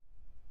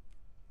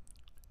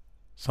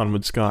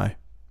Sunward Sky,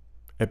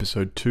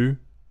 Episode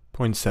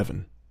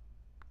 2.7.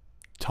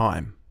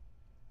 Time.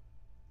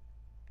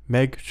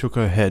 Meg shook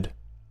her head.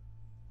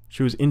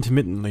 She was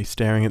intermittently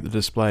staring at the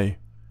display,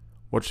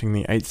 watching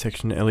the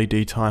 8-section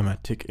LED timer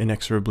tick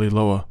inexorably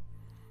lower,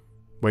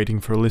 waiting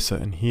for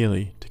Alyssa and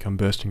Healy to come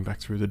bursting back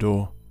through the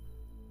door.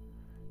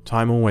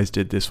 Time always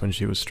did this when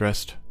she was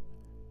stressed,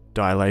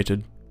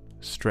 dilated,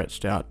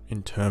 stretched out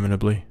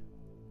interminably.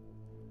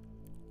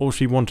 All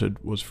she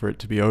wanted was for it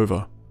to be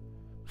over,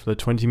 for the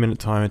 20-minute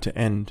timer to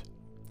end,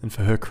 and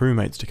for her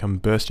crewmates to come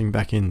bursting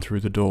back in through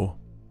the door.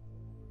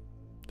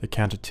 The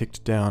counter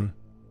ticked down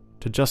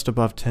to just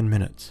above 10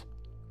 minutes.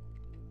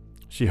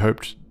 She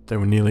hoped they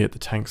were nearly at the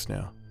tanks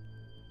now.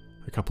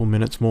 A couple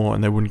minutes more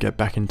and they wouldn't get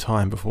back in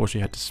time before she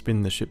had to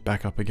spin the ship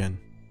back up again.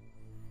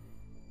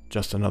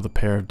 Just another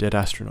pair of dead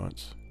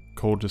astronauts,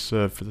 called to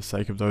serve for the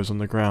sake of those on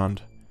the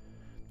ground,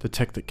 the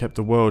tech that kept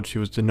the world she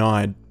was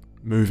denied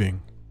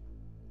moving.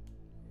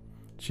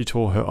 She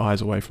tore her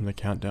eyes away from the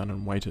countdown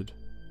and waited.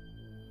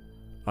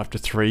 After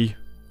 3,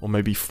 or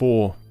maybe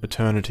 4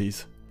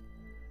 eternities,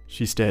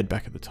 she stared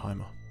back at the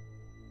timer.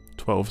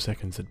 12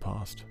 seconds had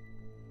passed.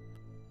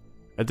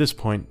 At this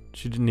point,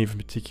 she didn't even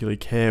particularly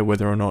care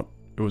whether or not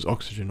it was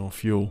oxygen or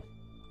fuel.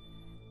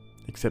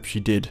 Except she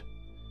did.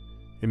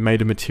 It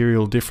made a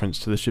material difference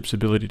to the ship's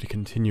ability to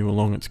continue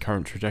along its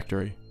current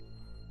trajectory.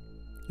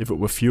 If it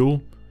were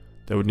fuel,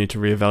 they would need to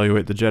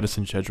reevaluate the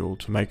jettison schedule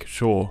to make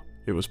sure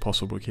it was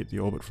possible to keep the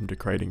orbit from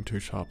degrading too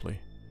sharply.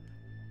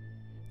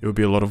 It would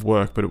be a lot of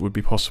work, but it would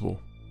be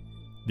possible.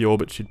 The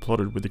orbit she'd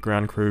plotted with the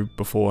ground crew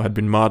before had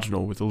been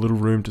marginal, with a little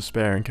room to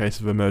spare in case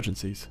of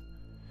emergencies.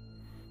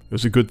 It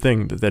was a good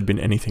thing that there'd been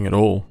anything at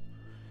all,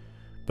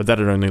 but that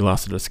had only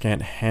lasted a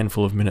scant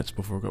handful of minutes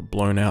before it got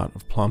blown out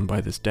of plumb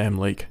by this damn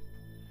leak,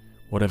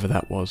 whatever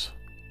that was.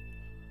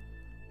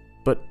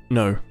 But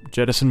no,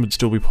 jettison would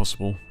still be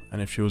possible,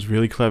 and if she was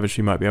really clever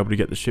she might be able to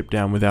get the ship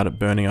down without it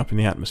burning up in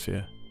the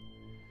atmosphere.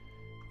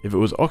 If it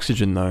was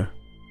oxygen though,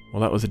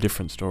 well, that was a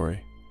different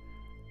story.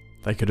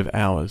 They could have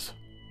hours.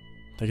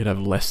 They could have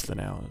less than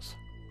hours.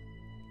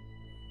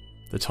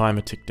 The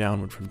timer ticked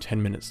downward from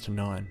 10 minutes to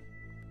 9.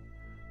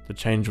 The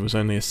change was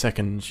only a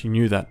second, and she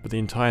knew that, but the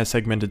entire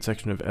segmented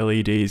section of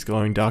LEDs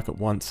glowing dark at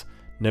once,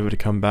 never to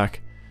come back,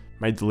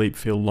 made the leap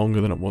feel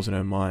longer than it was in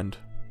her mind.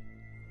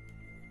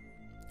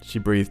 She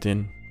breathed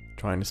in,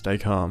 trying to stay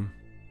calm.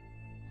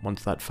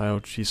 Once that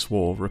failed, she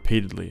swore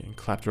repeatedly and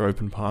clapped her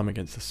open palm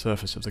against the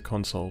surface of the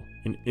console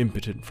in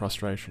impotent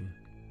frustration.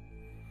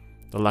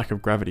 The lack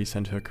of gravity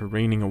sent her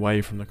careening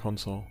away from the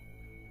console.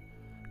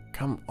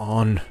 "Come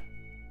on,"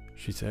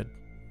 she said,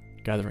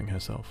 gathering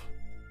herself.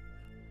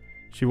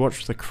 She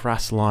watched the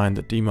crass line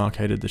that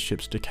demarcated the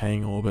ship's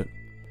decaying orbit,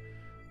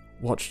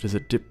 watched as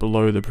it dipped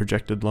below the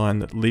projected line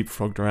that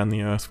leapfrogged around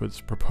the Earth with its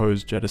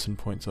proposed jettison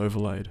points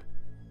overlaid.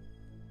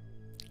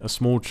 A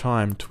small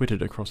chime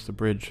twittered across the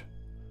bridge.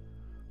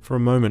 For a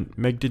moment,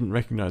 Meg didn't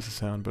recognize the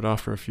sound, but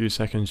after a few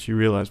seconds she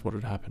realized what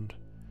had happened.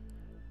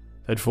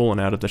 They'd fallen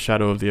out of the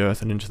shadow of the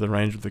Earth and into the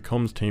range of the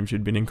comms team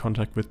she'd been in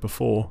contact with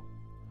before.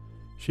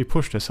 She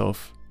pushed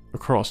herself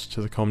across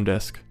to the comm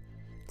desk,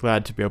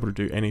 glad to be able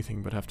to do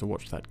anything but have to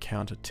watch that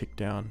counter tick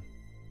down.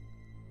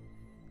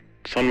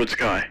 "Sunward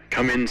Sky,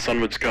 come in,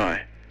 Sunward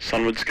Sky.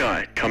 Sunward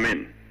Sky, come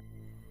in."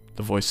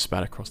 The voice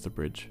spat across the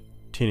bridge,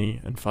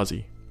 tinny and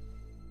fuzzy.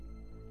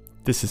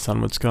 "This is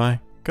Sunward Sky.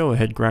 Go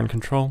ahead, ground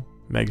control,"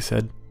 Meg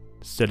said,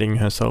 steadying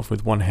herself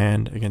with one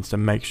hand against a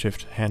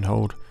makeshift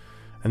handhold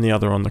and the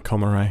other on the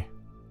comm array.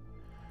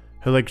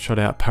 Her legs shot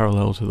out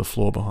parallel to the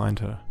floor behind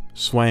her,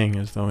 swaying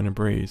as though in a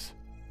breeze.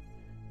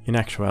 In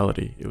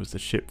actuality, it was the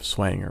ship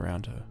swaying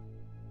around her.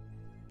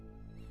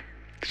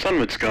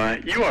 "Sunward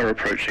Sky, you are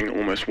approaching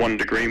almost 1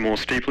 degree more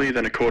steeply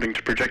than according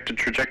to projected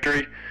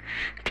trajectory.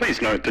 Please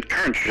note that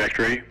current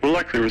trajectory will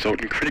likely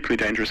result in critically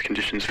dangerous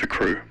conditions for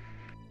crew."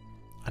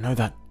 "I know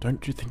that.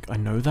 Don't you think I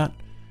know that?"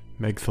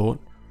 Meg thought,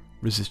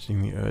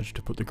 resisting the urge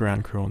to put the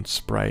ground crew on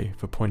spray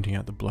for pointing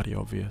out the bloody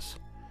obvious.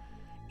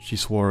 She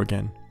swore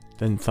again,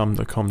 then thumbed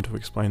the comm to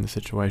explain the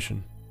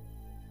situation.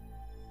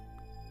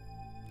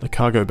 The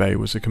cargo bay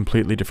was a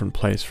completely different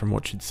place from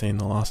what she'd seen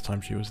the last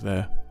time she was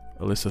there,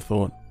 Alyssa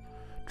thought,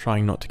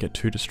 trying not to get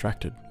too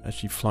distracted as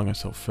she flung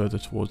herself further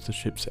towards the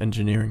ship's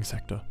engineering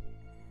sector.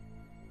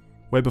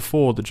 Where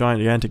before the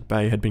gigantic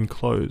bay had been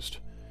closed,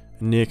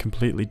 and near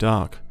completely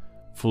dark,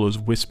 full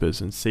of whispers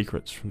and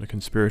secrets from the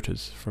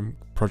conspirators from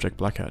Project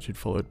Blackout she'd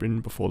followed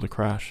in before the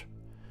crash.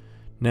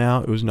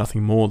 Now it was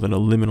nothing more than a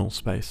liminal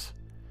space.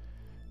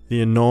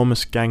 The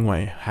enormous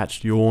gangway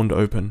hatch yawned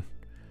open.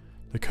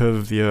 The curve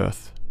of the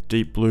Earth,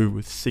 deep blue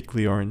with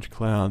sickly orange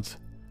clouds,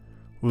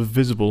 was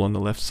visible on the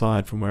left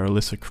side from where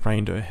Alyssa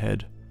craned her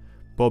head,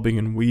 bobbing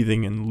and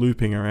weaving and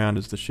looping around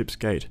as the ship's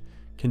gate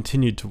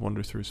continued to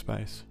wander through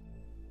space.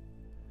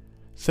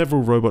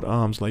 Several robot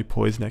arms lay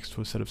poised next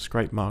to a set of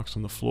scrape marks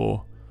on the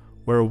floor,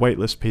 where a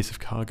weightless piece of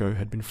cargo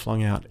had been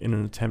flung out in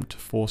an attempt to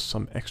force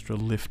some extra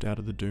lift out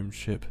of the doomed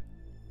ship.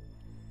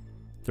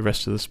 The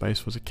rest of the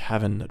space was a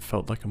cavern that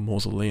felt like a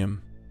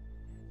mausoleum.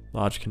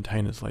 Large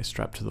containers lay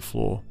strapped to the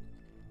floor,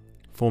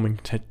 forming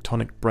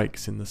tectonic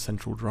breaks in the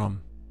central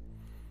drum.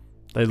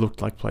 They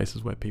looked like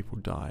places where people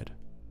died.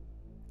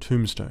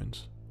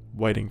 Tombstones,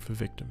 waiting for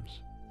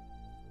victims.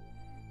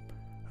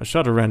 A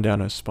shudder ran down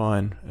her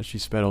spine as she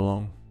sped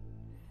along.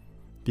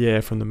 The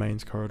air from the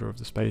mains corridor of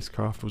the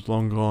spacecraft was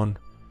long gone,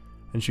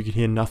 and she could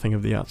hear nothing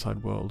of the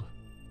outside world,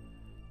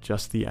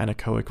 just the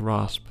anechoic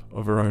rasp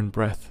of her own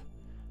breath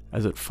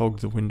as it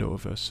fogged the window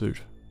of her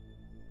suit.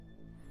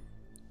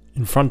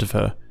 In front of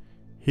her,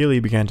 Healy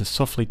began to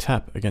softly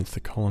tap against the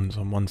columns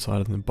on one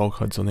side and the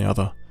bulkheads on the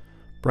other,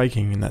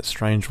 breaking in that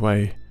strange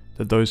way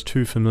that those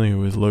too familiar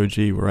with low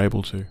G were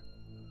able to.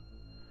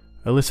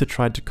 Alyssa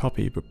tried to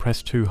copy but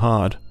pressed too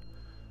hard,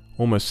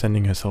 almost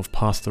sending herself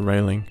past the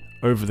railing,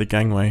 over the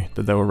gangway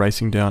that they were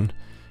racing down,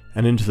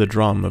 and into the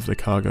drum of the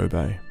cargo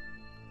bay.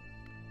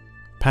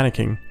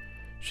 Panicking,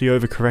 she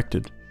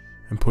overcorrected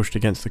and pushed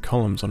against the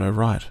columns on her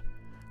right,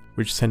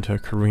 which sent her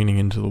careening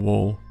into the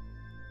wall.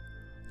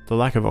 The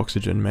lack of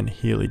oxygen meant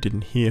Healy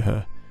didn't hear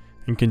her,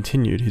 and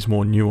continued his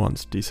more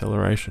nuanced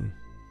deceleration.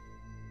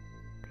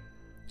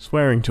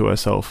 Swearing to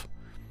herself,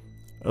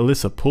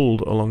 Alyssa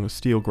pulled along the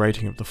steel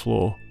grating of the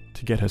floor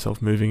to get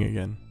herself moving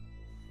again,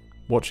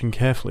 watching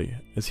carefully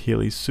as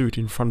Healy's suit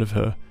in front of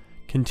her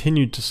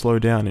continued to slow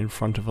down in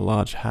front of a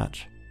large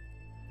hatch.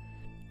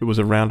 It was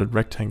a rounded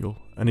rectangle,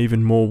 and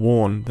even more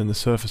worn than the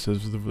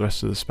surfaces of the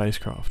rest of the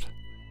spacecraft.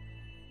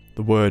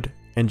 The word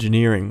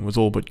engineering was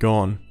all but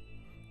gone,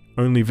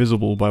 only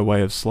visible by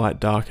way of slight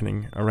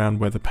darkening around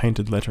where the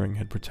painted lettering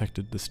had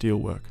protected the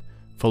steelwork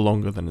for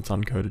longer than its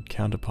uncoated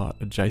counterpart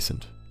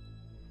adjacent.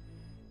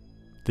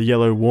 The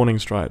yellow warning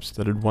stripes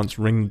that had once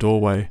ringed the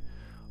doorway,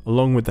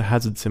 along with the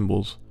hazard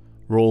symbols,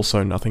 were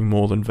also nothing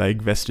more than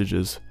vague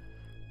vestiges,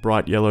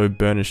 bright yellow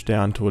burnished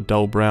down to a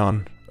dull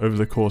brown over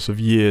the course of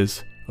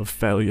years of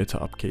failure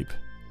to upkeep.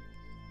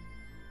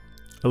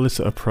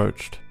 Alyssa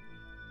approached,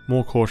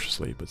 more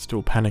cautiously but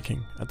still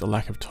panicking at the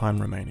lack of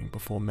time remaining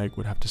before Meg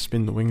would have to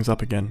spin the wings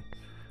up again,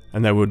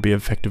 and they would be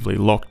effectively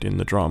locked in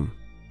the drum.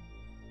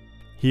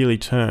 Healy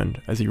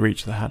turned as he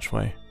reached the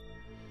hatchway,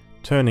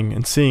 turning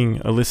and seeing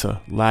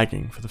Alyssa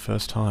lagging for the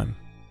first time.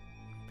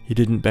 He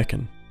didn't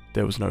beckon,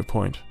 there was no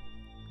point.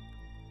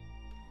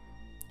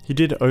 He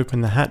did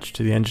open the hatch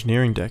to the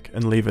engineering deck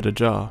and leave it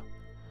ajar.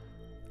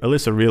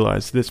 Alyssa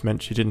realized this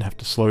meant she didn't have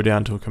to slow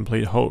down to a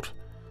complete halt,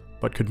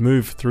 but could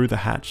move through the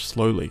hatch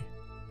slowly.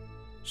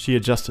 She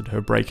adjusted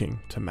her braking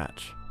to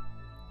match.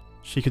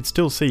 She could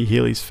still see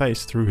Healy's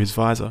face through his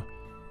visor,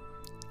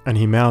 and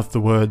he mouthed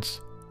the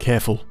words,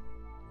 "Careful,"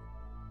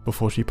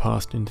 before she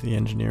passed into the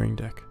engineering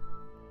deck.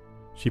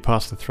 She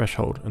passed the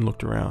threshold and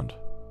looked around.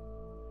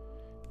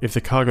 If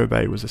the cargo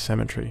bay was a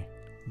cemetery,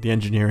 the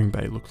engineering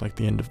bay looked like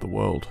the end of the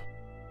world.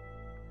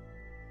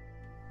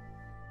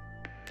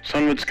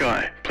 Sunward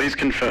Sky, please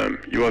confirm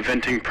you are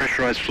venting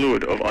pressurized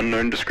fluid of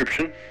unknown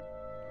description?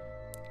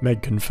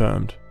 Meg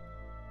confirmed.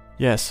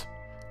 Yes,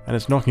 and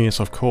it's knocking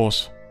us off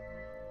course.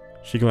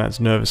 She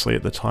glanced nervously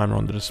at the timer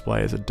on the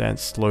display as it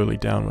danced slowly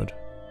downward.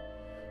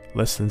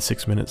 Less than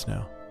 6 minutes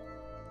now.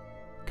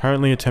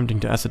 Currently attempting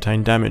to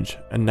ascertain damage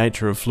and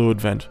nature of fluid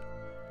vent.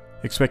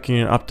 Expecting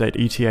an update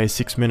ETA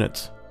 6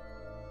 minutes.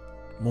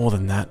 More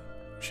than that,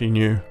 she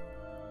knew.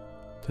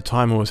 The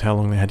timer was how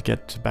long they had to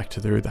get back to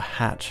the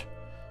hatch.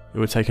 It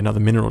would take another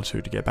minute or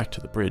two to get back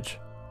to the bridge.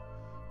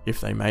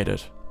 If they made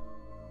it.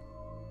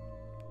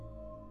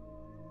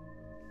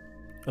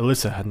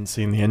 Alyssa hadn't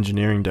seen the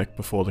engineering deck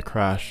before the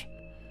crash,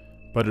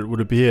 but it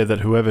would appear that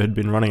whoever had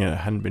been running it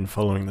hadn't been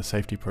following the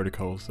safety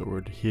protocols that were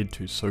adhered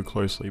to so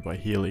closely by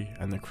Healy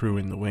and the crew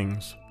in the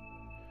wings.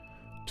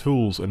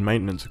 Tools and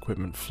maintenance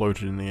equipment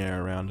floated in the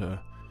air around her,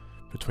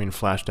 between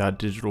flashed-out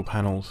digital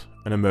panels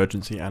and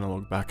emergency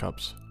analog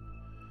backups.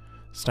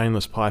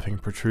 Stainless piping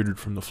protruded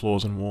from the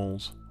floors and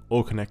walls,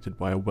 all connected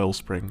by a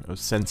wellspring of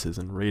sensors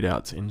and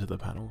readouts into the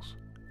panels.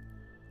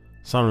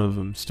 Some of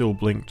them still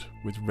blinked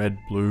with red,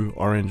 blue,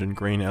 orange and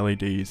green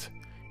LEDs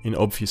in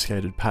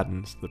obfuscated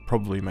patterns that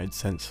probably made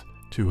sense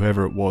to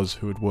whoever it was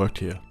who had worked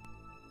here.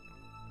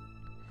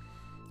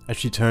 As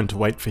she turned to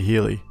wait for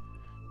Healy,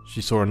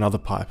 she saw another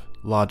pipe,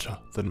 larger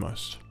than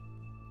most.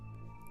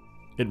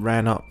 It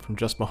ran up from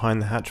just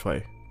behind the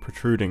hatchway,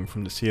 protruding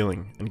from the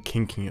ceiling and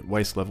kinking at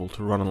waist level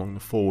to run along the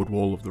forward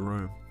wall of the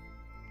room.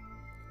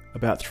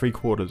 About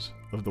 3/4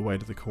 of the way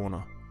to the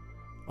corner,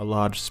 a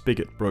large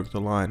spigot broke the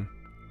line.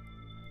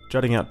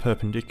 Jutting out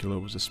perpendicular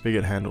was a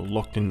spigot handle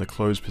locked in the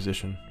closed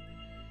position.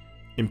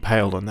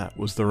 Impaled on that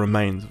was the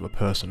remains of a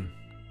person.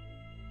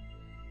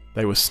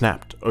 They were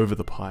snapped over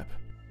the pipe,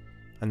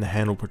 and the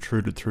handle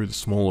protruded through the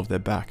small of their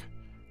back,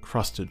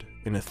 crusted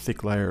in a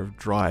thick layer of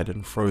dried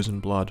and frozen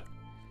blood,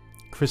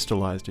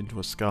 crystallized into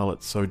a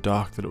scarlet so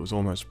dark that it was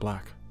almost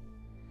black.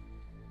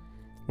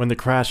 When the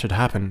crash had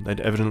happened, they'd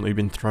evidently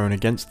been thrown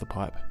against the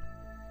pipe.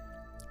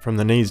 From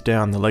the knees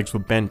down, the legs were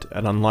bent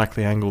at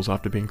unlikely angles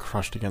after being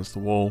crushed against the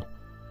wall.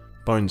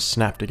 Bones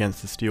snapped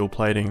against the steel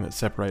plating that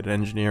separated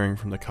engineering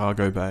from the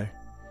cargo bay.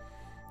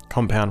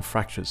 Compound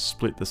fractures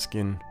split the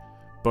skin.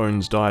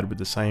 Bones dyed with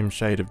the same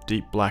shade of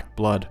deep black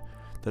blood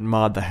that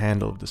marred the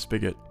handle of the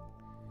spigot.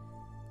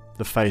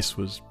 The face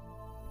was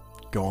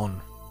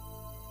gone.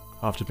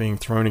 After being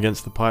thrown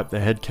against the pipe,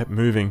 their head kept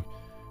moving,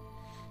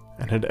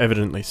 and had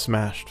evidently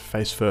smashed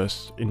face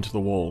first into the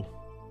wall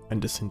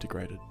and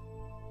disintegrated.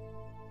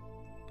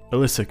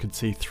 Alyssa could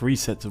see 3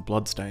 sets of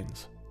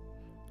bloodstains.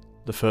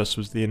 The first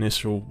was the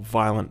initial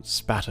violent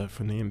spatter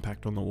from the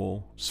impact on the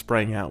wall,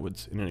 spraying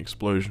outwards in an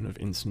explosion of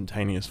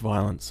instantaneous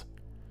violence.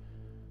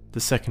 The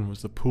second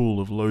was the pool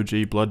of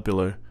low-G blood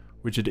billow,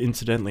 which had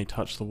incidentally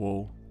touched the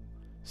wall.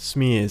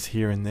 Smears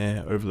here and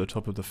there over the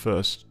top of the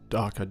first,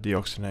 darker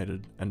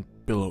deoxygenated and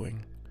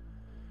billowing.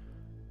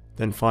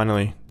 Then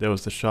finally, there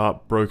was the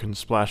sharp, broken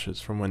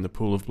splashes from when the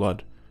pool of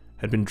blood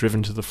had been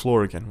driven to the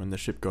floor again when the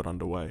ship got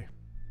underway.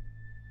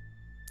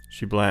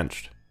 She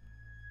blanched,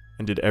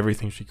 and did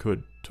everything she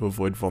could to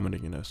avoid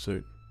vomiting in her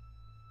suit.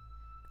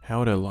 How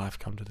had her life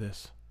come to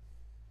this?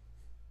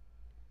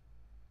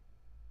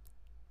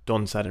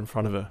 Don sat in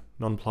front of her,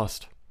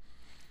 nonplussed.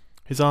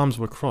 His arms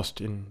were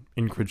crossed in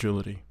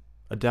incredulity,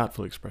 a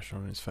doubtful expression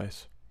on his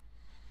face.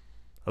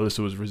 Alyssa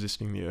was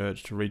resisting the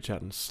urge to reach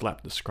out and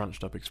slap the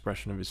scrunched-up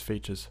expression of his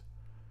features.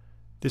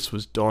 This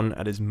was Don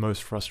at his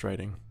most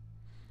frustrating.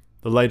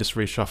 The latest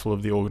reshuffle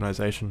of the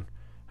organization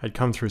had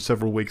come through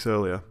several weeks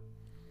earlier.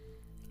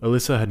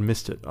 Alyssa had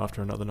missed it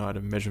after another night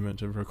of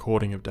measurement and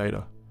recording of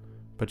data,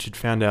 but she'd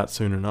found out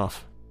soon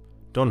enough.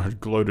 Don had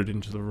gloated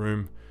into the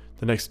room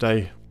the next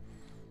day,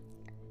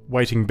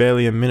 waiting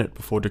barely a minute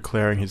before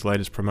declaring his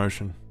latest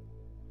promotion.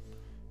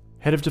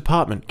 "Head of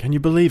department, can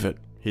you believe it?"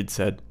 he'd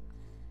said.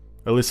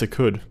 Alyssa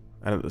could,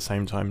 and at the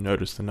same time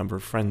noticed the number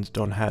of friends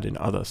Don had in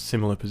other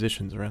similar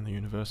positions around the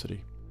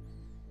university.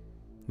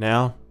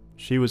 Now,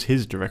 she was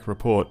his direct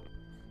report,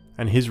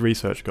 and his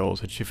research goals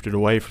had shifted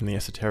away from the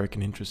esoteric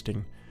and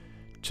interesting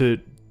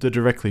to the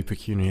directly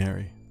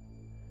pecuniary.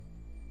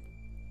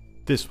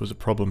 This was a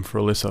problem for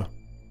Alyssa.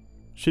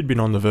 She'd been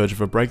on the verge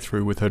of a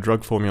breakthrough with her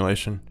drug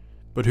formulation,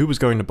 but who was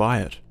going to buy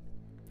it?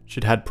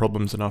 She'd had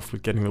problems enough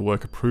with getting the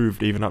work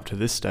approved even up to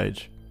this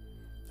stage,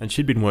 and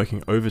she'd been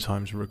working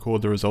overtime to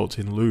record the results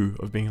in lieu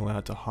of being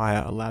allowed to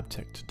hire a lab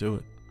tech to do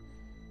it.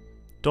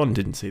 Don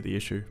didn't see the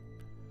issue.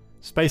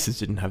 Spacers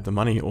didn't have the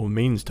money or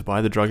means to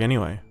buy the drug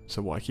anyway,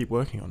 so why keep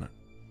working on it?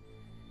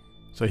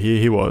 So here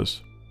he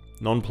was,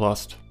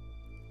 nonplussed,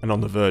 and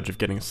on the verge of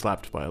getting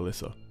slapped by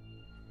Alyssa.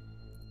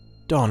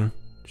 "Don,"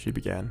 she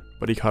began,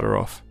 but he cut her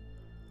off.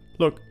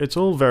 "Look, it's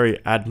all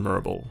very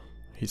admirable,"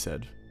 he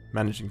said,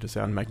 managing to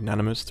sound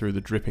magnanimous through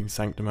the dripping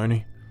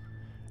sanctimony.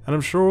 "And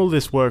I'm sure all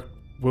this work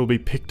will be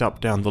picked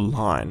up down the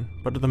line,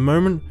 but at the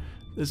moment,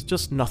 there's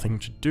just nothing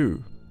to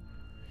do.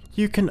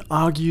 You can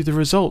argue the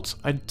results.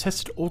 I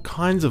tested all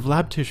kinds of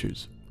lab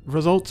tissues.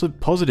 Results are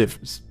positive,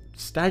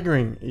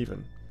 staggering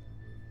even.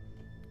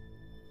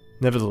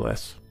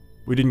 Nevertheless,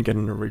 we didn't get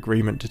an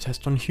agreement to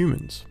test on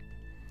humans.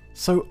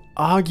 So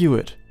argue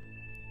it.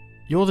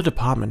 You're the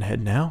department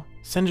head now.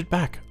 Send it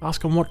back.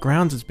 Ask on what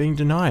grounds it's being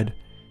denied.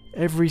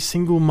 Every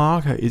single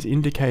marker is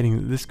indicating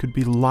that this could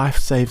be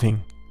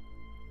life-saving."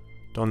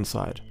 Don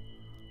sighed.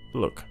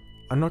 "Look,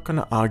 I'm not going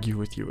to argue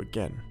with you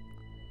again."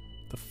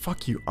 "The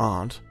fuck you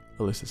aren't,"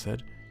 Alyssa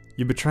said.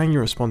 "You're betraying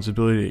your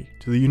responsibility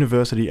to the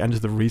university and to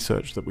the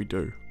research that we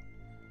do."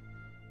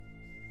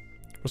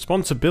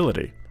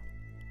 "Responsibility?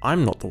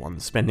 I'm not the one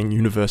spending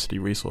university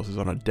resources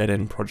on a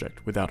dead-end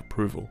project without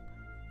approval.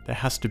 There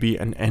has to be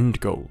an end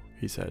goal,"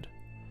 he said.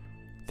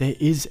 "There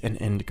is an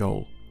end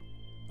goal,"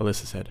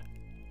 Alyssa said.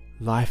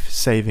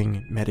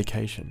 "Life-saving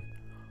medication."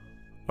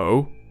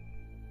 "Oh?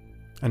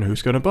 And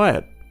who's going to buy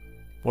it?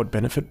 What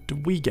benefit do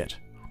we get?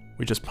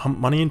 We just pump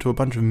money into a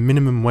bunch of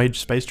minimum wage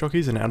space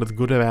jockeys and out of the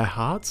good of our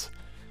hearts?"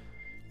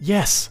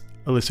 "Yes!"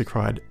 Alyssa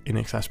cried in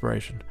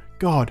exasperation.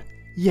 "God,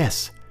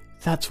 yes!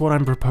 That's what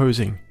I'm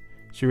proposing."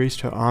 She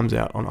reached her arms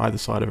out on either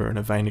side of her in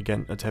a vain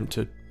attempt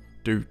to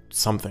do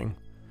something.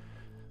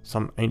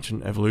 Some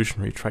ancient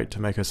evolutionary trait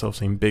to make herself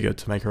seem bigger,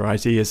 to make her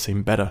ideas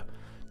seem better,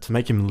 to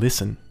make him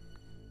listen.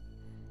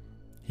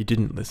 He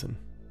didn't listen.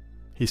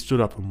 He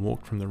stood up and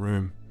walked from the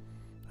room,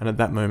 and at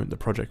that moment the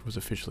project was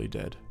officially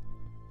dead.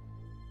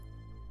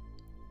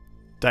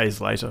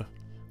 Days later,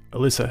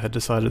 Alyssa had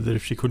decided that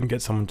if she couldn't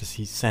get someone to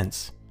see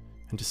sense,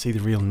 and to see the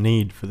real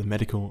need for the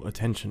medical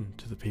attention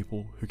to the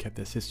people who kept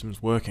their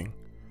systems working,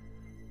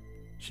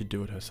 she'd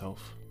do it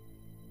herself.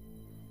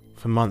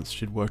 For months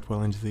she'd worked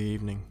well into the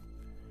evening.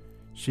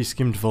 She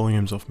skimmed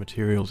volumes off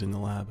materials in the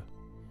lab.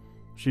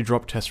 She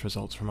dropped test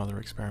results from other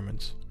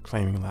experiments,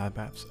 claiming lab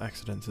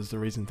accidents as the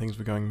reason things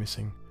were going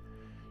missing.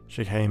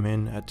 She came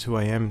in at 2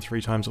 a.m.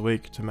 3 times a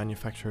week to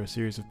manufacture a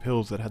series of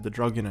pills that had the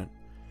drug in it.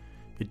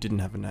 It didn't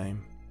have a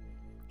name.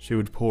 She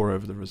would pore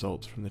over the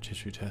results from the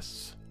tissue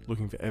tests,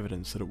 looking for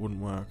evidence that it wouldn't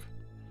work.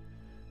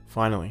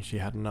 Finally, she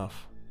had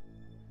enough.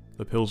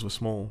 The pills were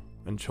small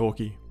and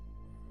chalky.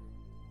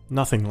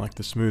 Nothing like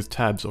the smooth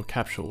tabs or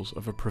capsules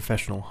of a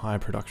professional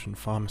high-production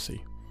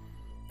pharmacy.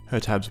 Her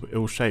tabs were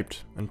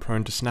ill-shaped and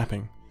prone to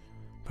snapping,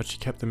 but she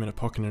kept them in a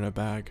pocket in her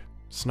bag,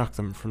 snuck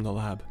them from the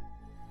lab.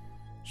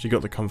 She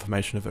got the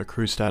confirmation of her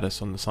crew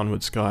status on the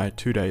Sunward Sky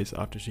 2 days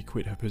after she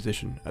quit her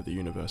position at the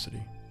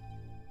university.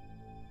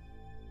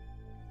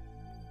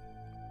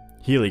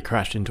 Healy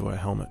crashed into her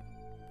helmet,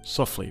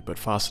 softly but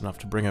fast enough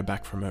to bring her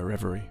back from her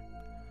reverie.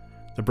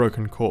 The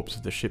broken corpse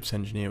of the ship's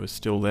engineer was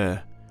still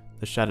there,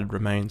 the shattered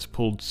remains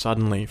pulled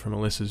suddenly from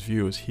Alyssa's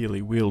view as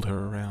Healy wheeled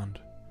her around.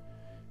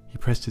 He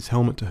pressed his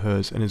helmet to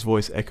hers and his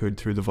voice echoed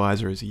through the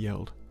visor as he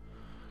yelled,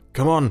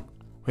 "Come on,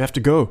 we have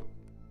to go,"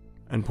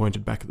 and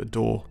pointed back at the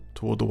door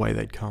toward the way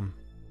they'd come.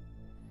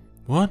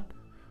 "What?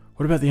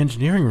 What about the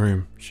engineering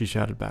room?" she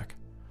shouted back.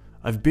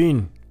 "I've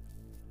been..."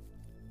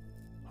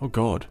 Oh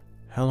God,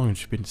 how long had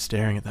she been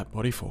staring at that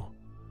body for?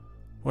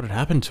 What had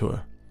happened to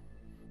her?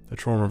 The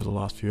trauma of the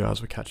last few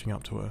hours were catching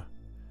up to her.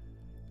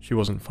 She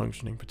wasn't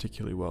functioning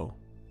particularly well,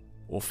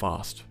 or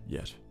fast,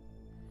 yet.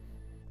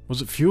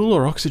 "Was it fuel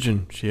or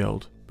oxygen?" she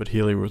yelled, but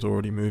Healy was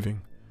already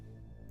moving,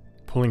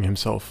 pulling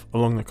himself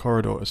along the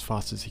corridor as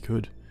fast as he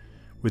could,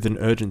 with an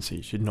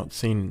urgency she'd not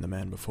seen in the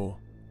man before.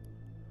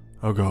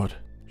 Oh God,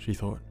 she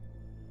thought.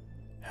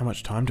 How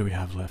much time do we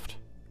have left?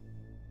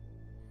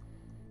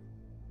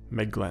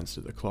 Meg glanced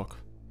at the clock.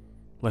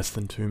 Less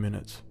than 2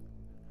 minutes.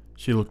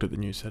 She looked at the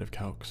new set of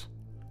calcs.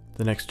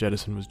 The next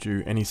jettison was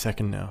due any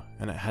second now,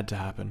 and it had to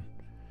happen,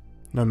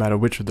 no matter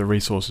which of the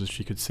resources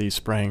she could see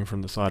spraying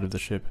from the side of the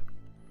ship.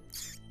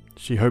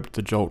 She hoped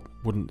the jolt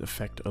wouldn't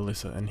affect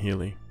Alyssa and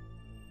Healy.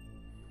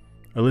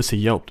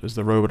 Alyssa yelped as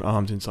the robot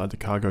arms inside the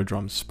cargo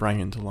drums sprang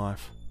into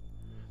life.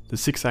 The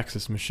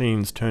 6-axis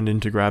machines turned in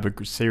to grab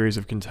a series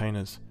of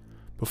containers,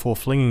 before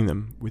flinging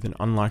them with an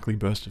unlikely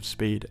burst of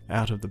speed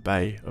out of the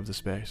bay of the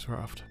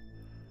spacecraft.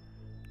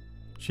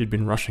 She'd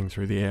been rushing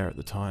through the air at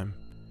the time,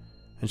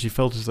 and she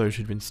felt as though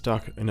she'd been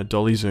stuck in a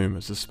dolly zoom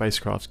as the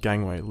spacecraft's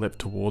gangway leapt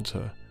towards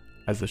her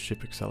as the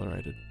ship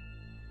accelerated.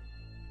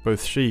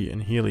 Both she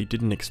and Healy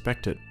didn't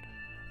expect it,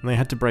 and they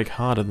had to brake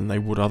harder than they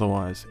would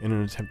otherwise in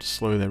an attempt to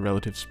slow their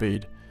relative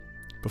speed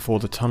before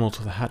the tunnel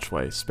to the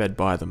hatchway sped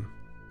by them.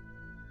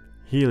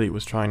 Healy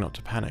was trying not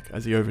to panic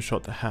as he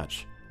overshot the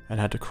hatch and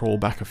had to crawl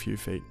back a few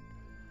feet.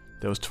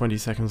 There was 20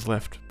 seconds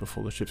left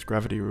before the ship's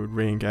gravity would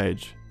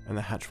re-engage and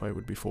the hatchway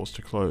would be forced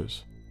to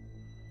close.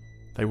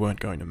 They weren't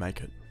going to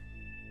make it.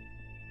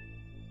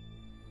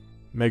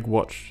 Meg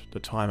watched the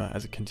timer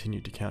as it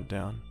continued to count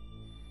down.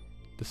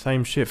 The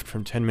same shift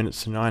from 10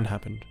 minutes to 9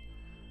 happened,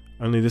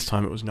 only this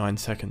time it was 9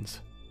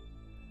 seconds.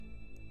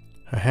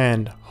 Her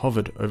hand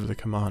hovered over the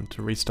command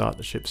to restart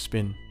the ship's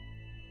spin.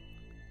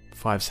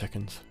 5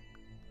 seconds.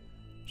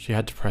 She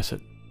had to press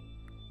it.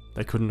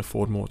 They couldn't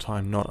afford more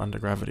time not under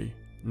gravity,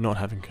 not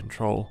having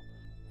control.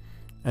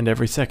 And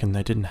every second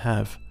they didn't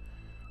have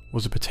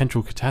was a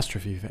potential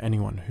catastrophe for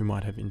anyone who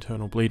might have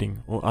internal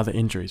bleeding or other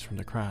injuries from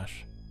the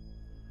crash.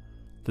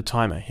 The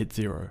timer hit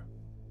 0.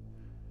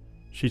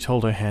 She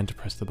told her hand to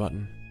press the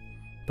button,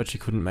 but she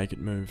couldn't make it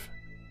move.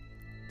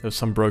 There was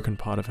some broken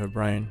part of her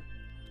brain,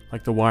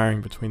 like the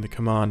wiring between the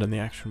command and the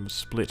action was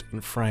split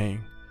and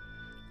fraying.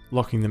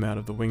 Locking them out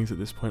of the wings at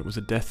this point was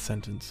a death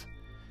sentence.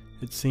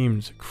 It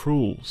seemed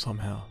cruel,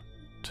 somehow,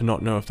 to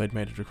not know if they'd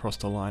made it across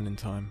the line in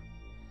time.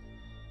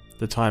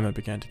 The timer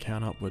began to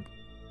count upward.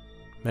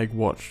 Meg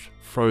watched,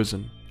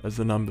 frozen, as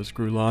the numbers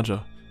grew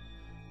larger,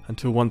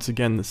 until once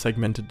again the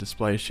segmented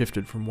display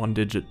shifted from 1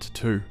 digit to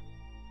 2.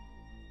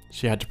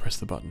 She had to press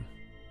the button.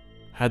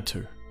 Had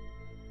to.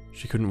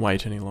 She couldn't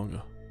wait any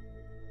longer.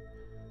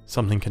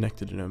 Something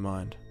connected in her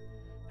mind,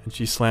 and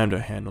she slammed her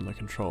hand on the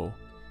control,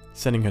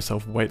 sending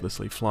herself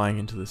weightlessly flying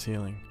into the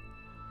ceiling.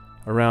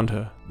 Around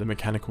her, the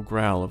mechanical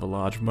growl of a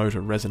large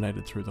motor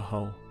resonated through the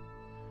hull.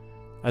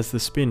 As the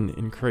spin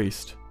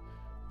increased,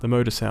 the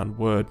motor sound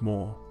whirred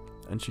more,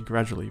 and she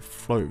gradually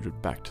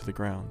floated back to the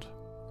ground.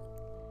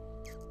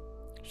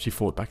 She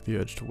fought back the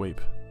urge to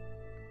weep.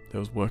 There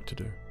was work to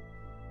do.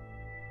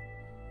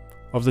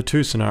 Of the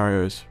 2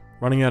 scenarios,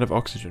 running out of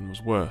oxygen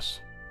was worse,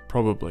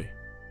 probably.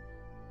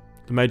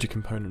 The major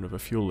component of a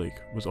fuel leak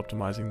was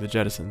optimizing the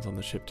jettisons on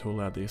the ship to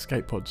allow the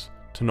escape pods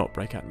to not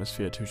break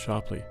atmosphere too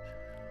sharply,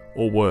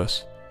 or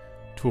worse,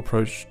 to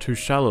approach too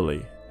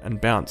shallowly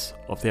and bounce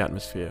off the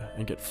atmosphere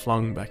and get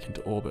flung back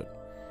into orbit.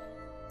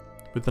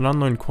 With an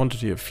unknown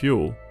quantity of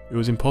fuel, it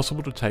was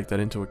impossible to take that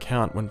into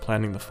account when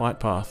planning the flight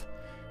path,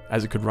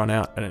 as it could run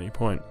out at any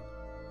point.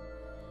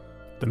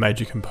 The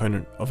major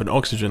component of an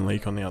oxygen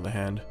leak, on the other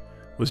hand,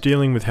 was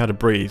dealing with how to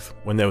breathe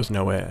when there was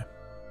no air.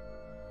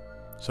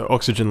 So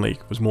oxygen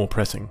leak was more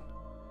pressing.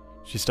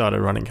 She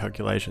started running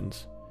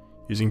calculations,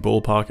 using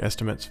ballpark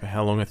estimates for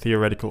how long a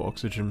theoretical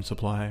oxygen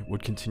supply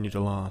would continue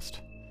to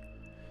last.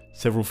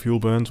 Several fuel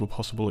burns were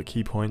possible at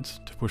key points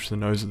to push the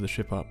nose of the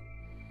ship up.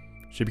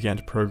 She began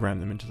to program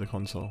them into the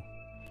console.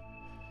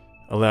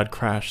 A loud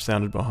crash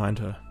sounded behind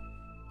her.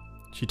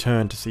 She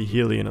turned to see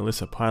Healy and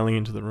Alyssa piling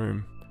into the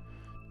room,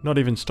 not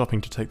even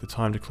stopping to take the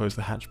time to close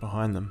the hatch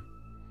behind them.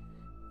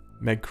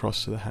 Meg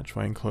crossed to the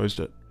hatchway and closed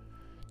it,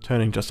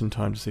 turning just in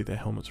time to see their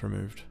helmets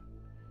removed.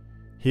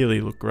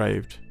 Healy looked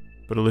graved,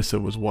 but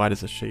Alyssa was white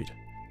as a sheet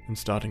and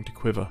starting to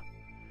quiver.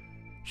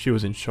 She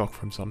was in shock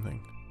from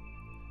something.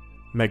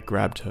 Meg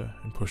grabbed her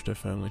and pushed her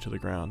firmly to the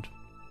ground.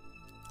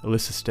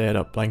 Alyssa stared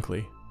up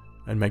blankly,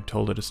 and Meg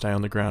told her to stay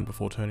on the ground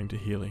before turning to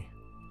Healy.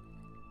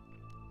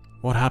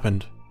 "What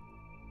happened?"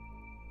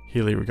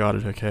 Healy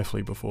regarded her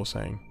carefully before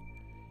saying,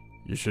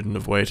 You shouldn't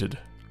have waited.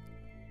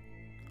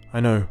 I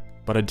know,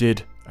 but I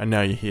did, and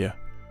now you're here.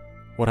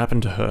 What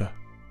happened to her?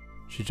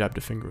 She jabbed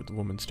a finger at the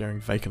woman staring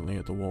vacantly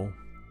at the wall.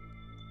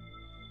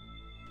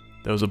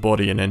 There was a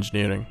body in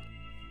engineering.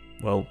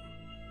 Well,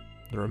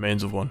 the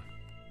remains of one,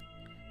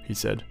 he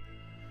said,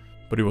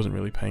 but he wasn't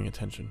really paying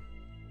attention.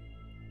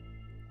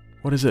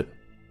 What is it?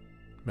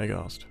 Meg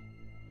asked.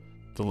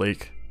 The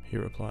leak, he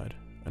replied,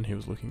 and he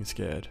was looking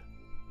scared.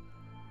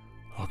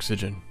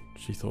 Oxygen,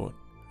 she thought,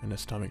 and her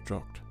stomach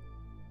dropped.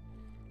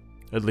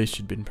 At least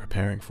she'd been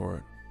preparing for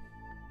it.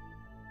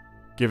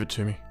 Give it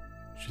to me,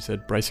 she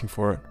said, bracing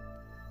for it.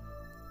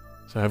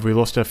 So have we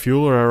lost our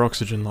fuel or our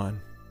oxygen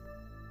line?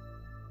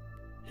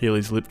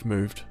 Healy's lips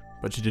moved,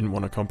 but she didn't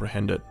want to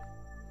comprehend it.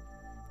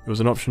 It was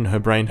an option her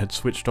brain had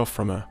switched off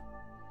from her.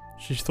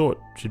 She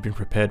thought she'd been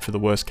prepared for the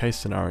worst case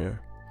scenario.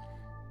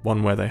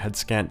 One where they had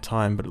scant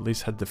time but at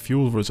least had the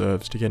fuel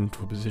reserves to get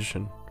into a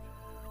position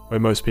where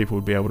most people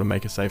would be able to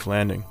make a safe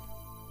landing.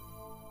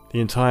 The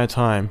entire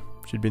time,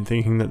 she'd been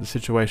thinking that the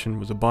situation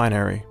was a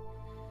binary,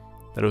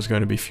 that it was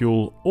going to be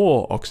fuel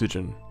or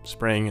oxygen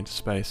spraying into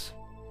space.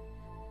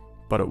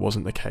 But it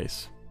wasn't the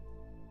case,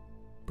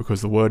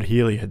 because the word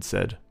Healy had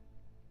said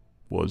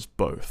was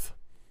both.